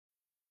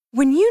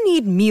When you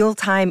need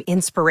mealtime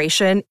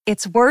inspiration,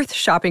 it's worth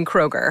shopping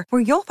Kroger,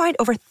 where you'll find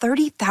over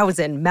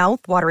 30,000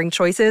 mouth-watering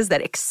choices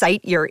that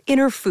excite your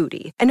inner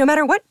foodie. And no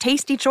matter what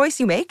tasty choice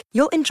you make,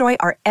 you'll enjoy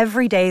our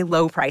everyday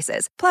low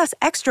prices, plus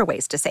extra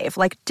ways to save,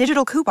 like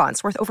digital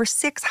coupons worth over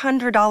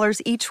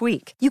 $600 each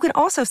week. You can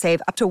also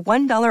save up to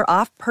 $1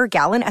 off per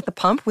gallon at the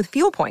pump with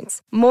fuel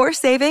points. More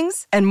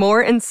savings and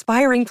more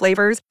inspiring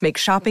flavors make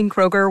shopping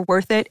Kroger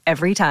worth it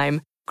every time.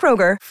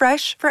 Kroger,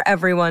 fresh for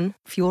everyone.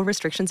 Fuel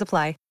restrictions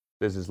apply.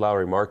 This is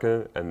Lauri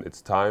Markkanen, and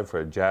it's time for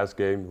a Jazz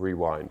Game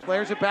Rewind.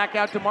 Flares it back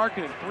out to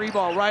Markkanen.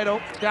 3-ball right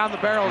down the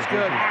barrel is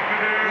good.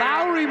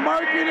 Lauri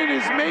Markkanen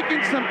is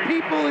making some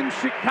people in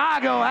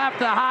Chicago have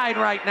to hide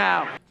right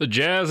now. The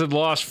Jazz had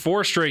lost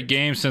 4 straight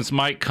games since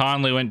Mike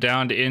Conley went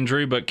down to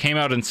injury, but came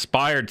out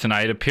inspired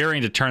tonight,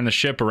 appearing to turn the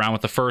ship around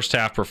with the first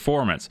half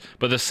performance.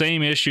 But the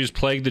same issues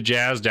plagued the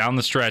Jazz down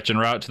the stretch, en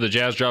route to the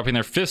Jazz dropping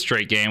their 5th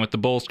straight game, with the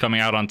Bulls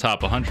coming out on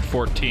top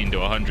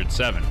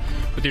 114-107.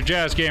 With your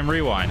Jazz Game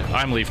Rewind,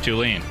 I'm Leaf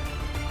Tulane.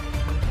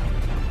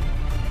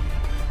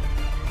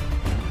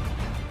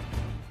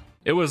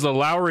 It was the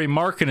Lauri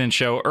Markkanen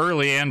show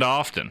early and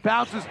often.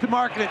 Bounces to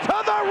Markkanen, to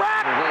the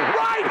rack,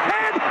 right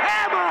hand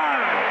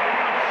hammer!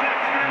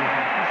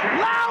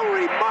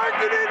 Lauri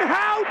Markkanen,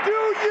 how do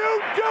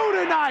you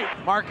do tonight?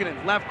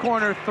 Markkanen, left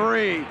corner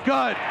 3,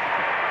 good.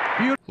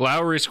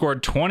 Lauri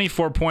scored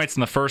 24 points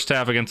in the first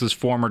half against his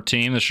former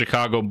team, the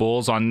Chicago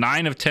Bulls, on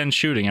 9 of 10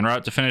 shooting, en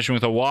route to finishing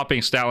with a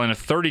whopping stat line of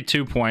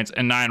 32 points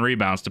and 9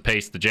 rebounds to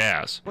pace the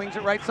Jazz. Swings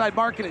it right side,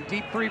 Markkanen,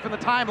 deep 3 from the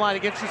timeline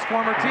against his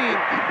former team,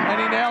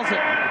 and he nails it.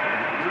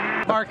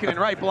 Markkanen,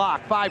 right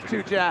block,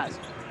 5-2 Jazz.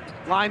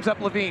 Lines up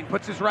Levine,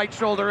 puts his right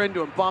shoulder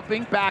into him,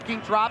 bumping,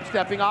 backing, drop,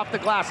 stepping off the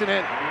glass and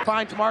in.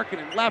 Finds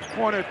Markkanen, left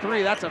corner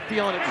 3, that's a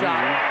feeling it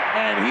shot.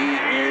 And he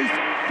is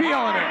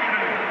feeling it.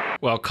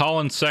 Well,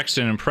 Colin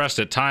Sexton impressed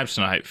at times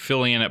tonight,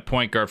 filling in at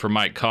point guard for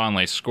Mike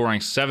Conley, scoring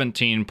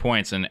 17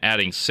 points and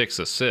adding 6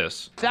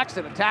 assists.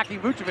 Sexton attacking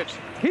Vucevic.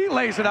 He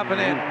lays it up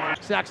and in.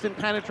 Sexton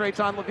penetrates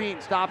on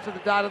Levine, stops at the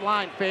dotted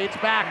line, fades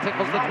back,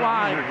 tickles the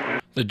twine.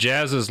 The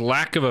Jazz's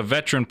lack of a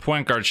veteran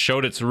point guard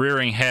showed its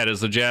rearing head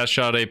as the Jazz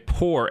shot a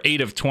poor 8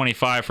 of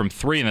 25 from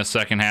 3 in the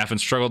second half and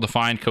struggled to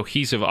find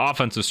cohesive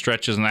offensive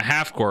stretches in the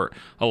half court,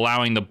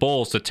 allowing the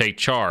Bulls to take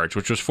charge,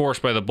 which was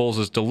forced by the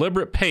Bulls'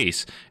 deliberate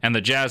pace and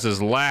the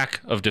Jazz's lack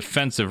of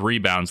defensive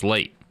rebounds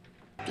late.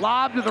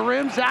 Lob to the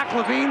rim, Zach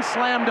LaVine,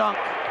 slam dunk.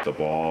 The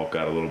ball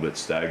got a little bit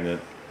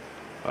stagnant.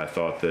 I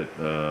thought that,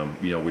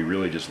 we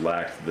really just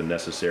lacked the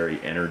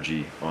necessary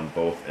energy on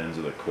both ends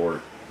of the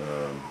court.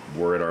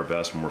 We're at our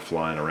best when we're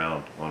flying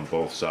around on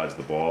both sides of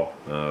the ball,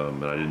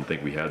 and I didn't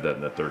think we had that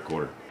in that third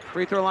quarter.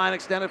 Free throw line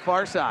extended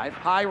far side,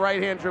 high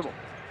right-hand dribble.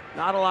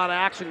 Not a lot of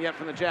action yet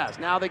from the Jazz.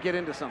 Now they get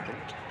into something.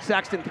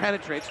 Sexton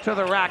penetrates to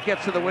the rack,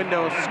 gets to the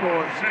window,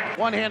 scores.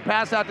 One-hand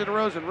pass out to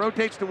DeRozan,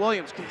 rotates to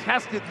Williams.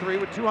 Contested 3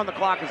 with 2 on the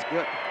clock is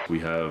good. We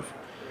have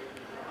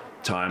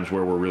times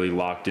where we're really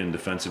locked in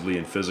defensively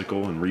and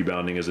physical and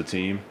rebounding as a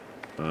team,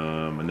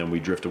 and then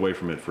we drift away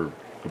from it for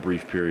a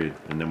brief period.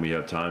 And then we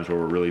have times where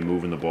we're really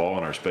moving the ball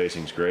and our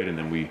spacing's great, and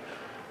then we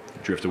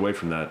drift away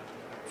from that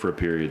for a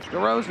period.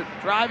 DeRozan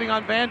driving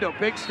on Vando,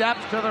 big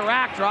steps to the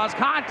rack, draws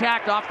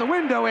contact off the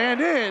window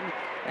and in,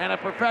 and a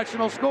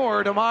professional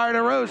scorer, DeMar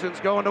DeRozan's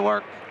going to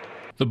work.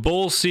 The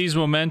Bulls seized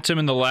momentum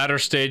in the latter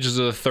stages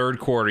of the third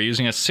quarter,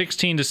 using a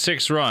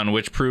 16-6 run,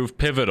 which proved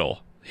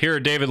pivotal. Here are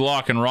David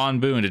Locke and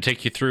Ron Boone to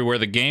take you through where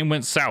the game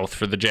went south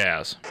for the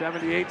Jazz.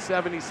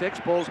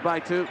 78-76, Bulls by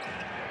 2.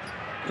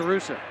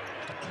 Caruso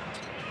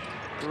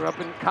grew up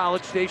in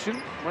College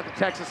Station, went to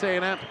Texas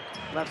A&M.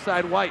 Left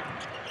side, White.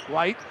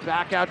 White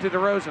back out to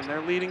DeRozan,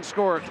 their leading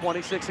scorer,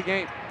 26 a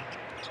game.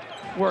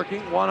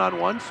 Working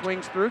one-on-one,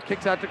 swings through,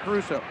 kicks out to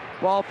Caruso.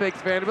 Ball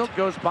fakes Vanderbilt,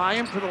 goes by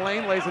him to the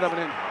lane, lays it up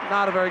and in.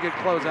 Not a very good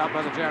closeout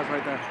by the Jazz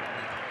right there.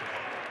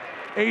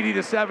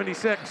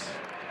 80-76.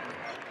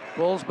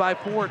 Bulls by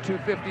 4,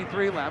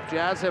 2:53 left.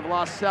 Jazz have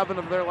lost 7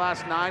 of their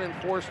last 9 and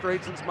 4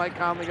 straight since Mike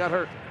Conley got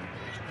hurt.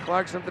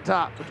 Clarkson at the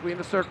top, between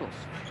the circles.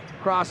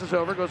 Crosses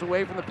over, goes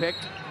away from the pick.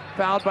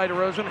 Fouled by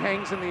DeRozan,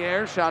 hangs in the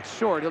air, shot's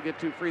short. He'll get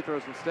 2 free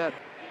throws instead.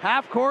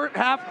 Half court,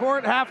 half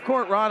court, half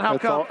court. Ron, how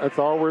come? That's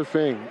all we're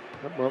seeing.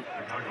 Well,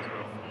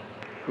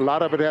 a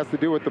lot of it has to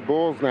do with the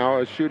Bulls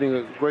now shooting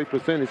a great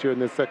percentage here in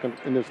this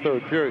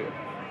third period.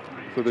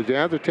 So the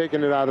Jazz are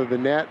taking it out of the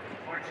net,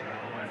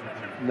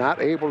 not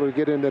able to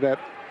get into that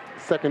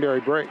secondary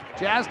break.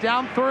 Jazz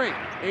down 3,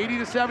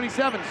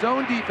 80-77.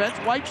 Zone defense.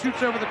 White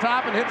shoots over the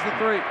top and hits the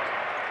 3.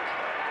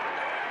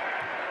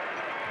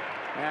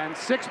 And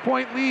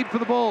 6-point lead for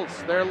the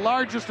Bulls, their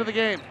largest of the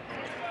game.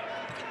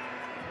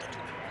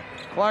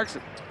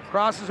 Clarkson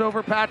crosses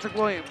over Patrick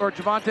Williams, or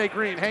Javonte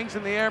Green, hangs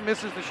in the air,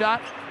 misses the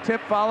shot. Tip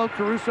followed,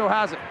 Caruso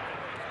has it.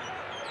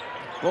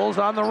 Bulls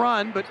on the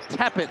run, but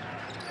tepid.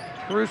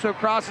 Caruso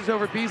crosses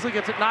over Beasley,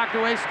 gets it knocked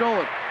away,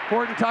 stolen.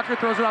 Horton Tucker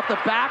throws it off the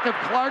back of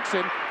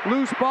Clarkson.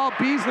 Loose ball,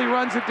 Beasley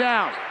runs it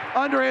down.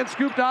 Underhand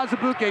scoop to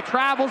Azubuike,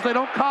 travels, they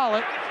don't call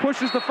it.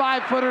 Pushes the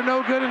 5-footer,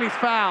 no good, and he's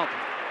fouled.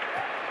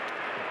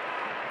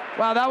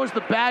 Wow, that was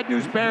the bad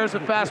news Bears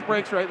of fast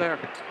breaks right there.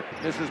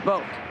 Misses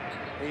both.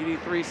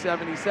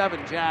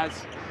 83-77,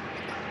 Jazz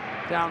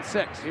down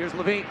 6. Here's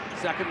Levine,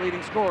 second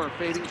leading scorer.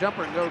 Fading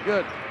jumper, no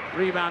good.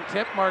 Rebound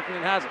tip,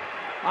 Markkanen has it.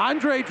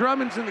 Andre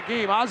Drummond's in the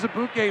game.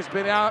 Azubuike's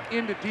been out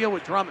in to deal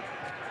with Drummond.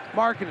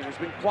 Markkanen has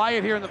been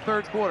quiet here in the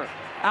third quarter.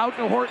 Out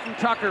to Horton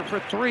Tucker for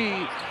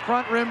 3.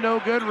 Front rim, no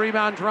good.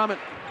 Rebound, Drummond.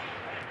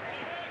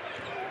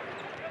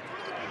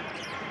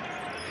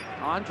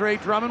 Andre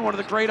Drummond, one of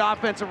the great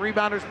offensive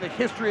rebounders in the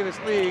history of this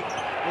league.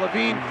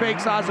 Levine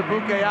fakes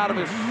Azubuike out of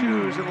his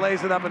shoes and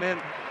lays it up and in.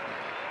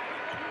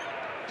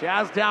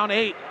 Jazz down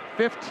 8,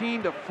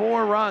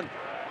 15-4 run.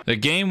 The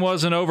game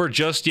wasn't over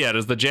just yet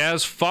as the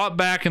Jazz fought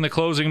back in the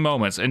closing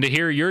moments. And to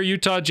hear your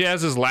Utah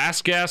Jazz's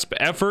last gasp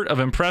effort of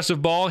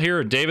impressive ball, here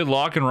are David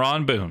Locke and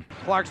Ron Boone.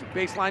 Clarkson,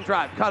 baseline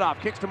drive, cut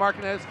off, kicks to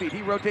Markkanen at his feet.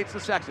 He rotates to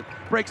Sexton,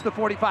 breaks the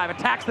 45,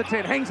 attacks the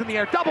 10, hangs in the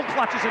air, double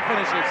clutches and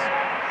finishes.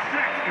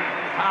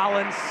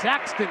 Colin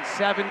Sexton,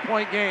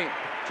 7-point game.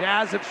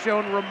 Jazz have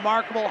shown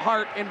remarkable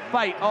heart and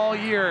fight all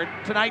year.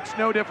 Tonight's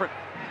no different.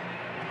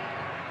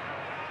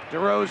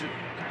 DeRozan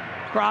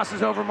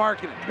crosses over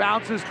Markkanen,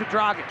 bounces to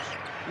Dragic.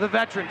 The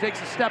veteran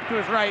takes a step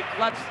to his right,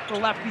 lets the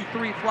lefty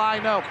 3 fly,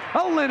 no.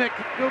 Olynyk,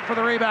 good for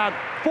the rebound.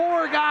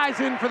 4 guys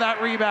in for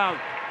that rebound.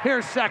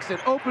 Here's Sexton,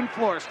 open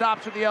floor,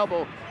 stops with the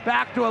elbow.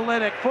 Back to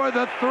Olynyk for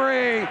the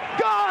 3.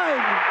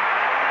 Good!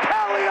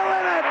 Kelly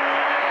Olynyk!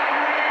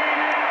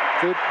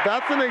 See,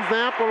 that's an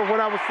example of what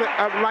I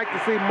would like to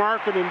see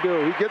Markkanen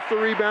do. He gets the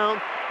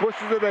rebound,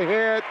 pushes it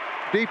ahead,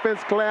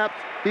 defense collapse,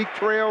 he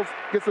trails,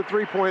 gets a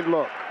 3-point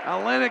look.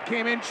 Olynyk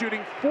came in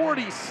shooting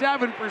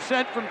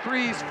 47% from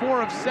threes,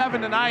 4 of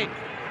 7 tonight.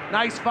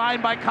 Nice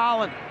find by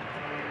Colin.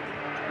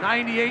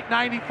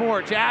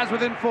 98-94, Jazz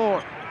within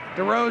 4.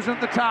 DeRozan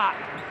at the top.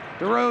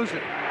 DeRozan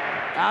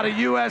out of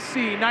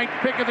USC,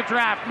 9th pick of the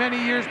draft,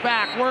 many years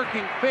back,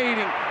 working,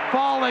 fading,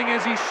 falling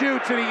as he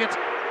shoots, and he gets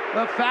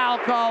the foul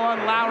call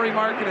on Lauri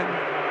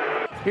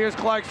Markkanen. Here's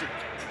Clarkson,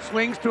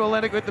 swings to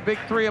Olynyk with the big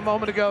 3 a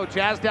moment ago.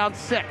 Jazz down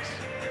 6.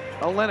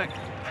 Olynyk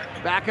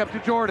back up to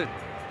Jordan.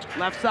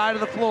 Left side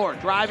of the floor,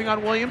 driving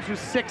on Williams, who's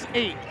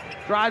 6'8".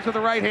 Drives with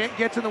the right hand,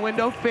 gets in the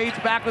window, fades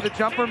back with a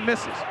jumper,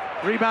 misses.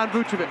 Rebound,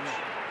 Vucevic.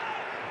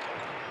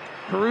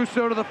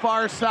 Caruso to the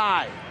far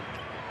side.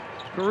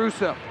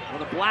 Caruso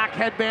with a black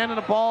headband and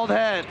a bald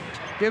head.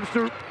 Gives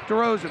to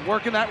DeRozan,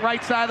 working that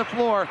right side of the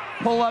floor.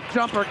 Pull-up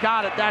jumper,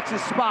 got it, that's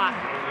his spot.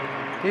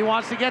 He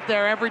wants to get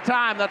there every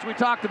time, that's what we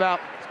talked about.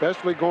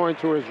 Especially going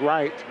to his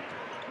right.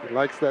 He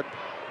likes that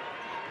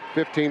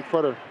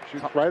 15-footer.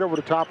 Shoots right over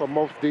the top of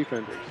most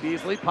defenders.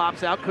 Beasley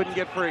pops out, couldn't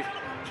get free.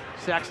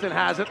 Sexton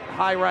has it,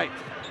 high right.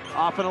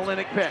 Off an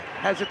Olynyk pick,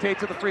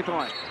 hesitates at the free throw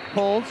line.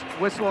 Pulls,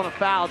 whistle on a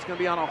foul. It's going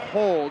to be on a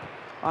hold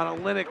on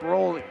Olynyk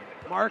rolling.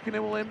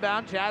 Markkanen will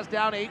inbound, Jazz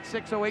down 8,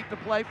 6:08 to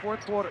play,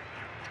 fourth quarter.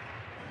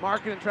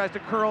 Markkanen tries to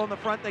curl in the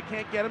front, they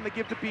can't get him. They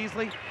give to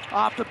Beasley,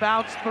 off the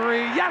bounce 3.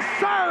 Yes,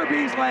 sir,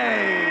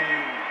 Beasley!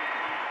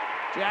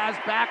 Jazz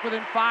back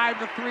within 5,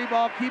 the 3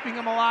 ball, keeping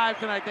them alive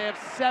tonight. They have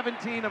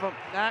 17 of them.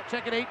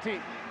 Check it,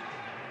 18.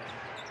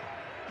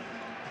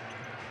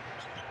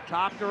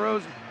 Top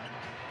DeRozan.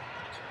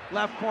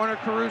 Left corner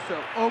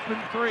Caruso. Open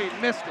 3.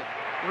 Missed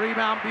it.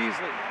 Rebound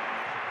Beasley.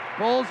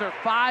 Bulls are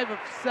 5 of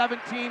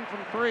 17 from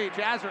 3.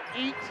 Jazz are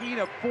 18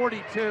 of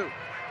 42.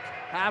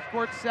 Half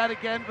court set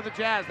again for the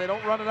Jazz. They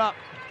don't run it up.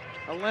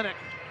 Olynyk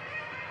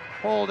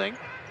holding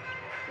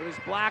with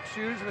his black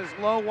shoes and his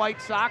low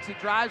white socks. He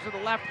drives with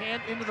the left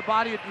hand into the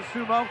body of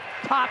DeSumo.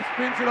 Top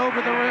spins it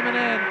over the rim and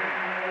in.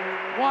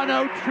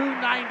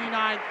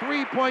 102-99.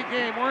 3-point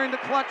game. We're into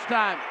clutch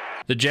time.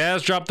 The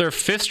Jazz dropped their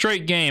 5th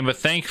straight game, but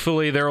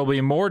thankfully there will be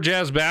more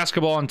Jazz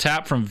basketball on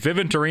tap from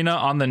Vivint Arena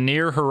on the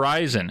near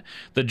horizon.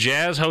 The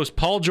Jazz host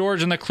Paul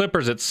George and the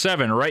Clippers at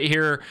 7 right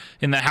here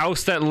in the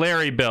house that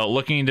Larry built,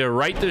 looking to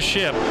right the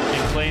ship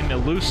and claim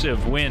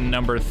elusive win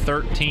number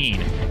 13.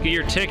 Get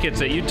your tickets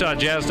at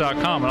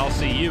UtahJazz.com and I'll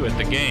see you at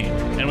the game.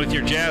 And with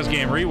your Jazz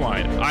Game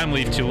Rewind, I'm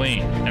Leaf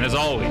Tulane. And as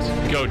always,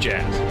 go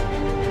Jazz.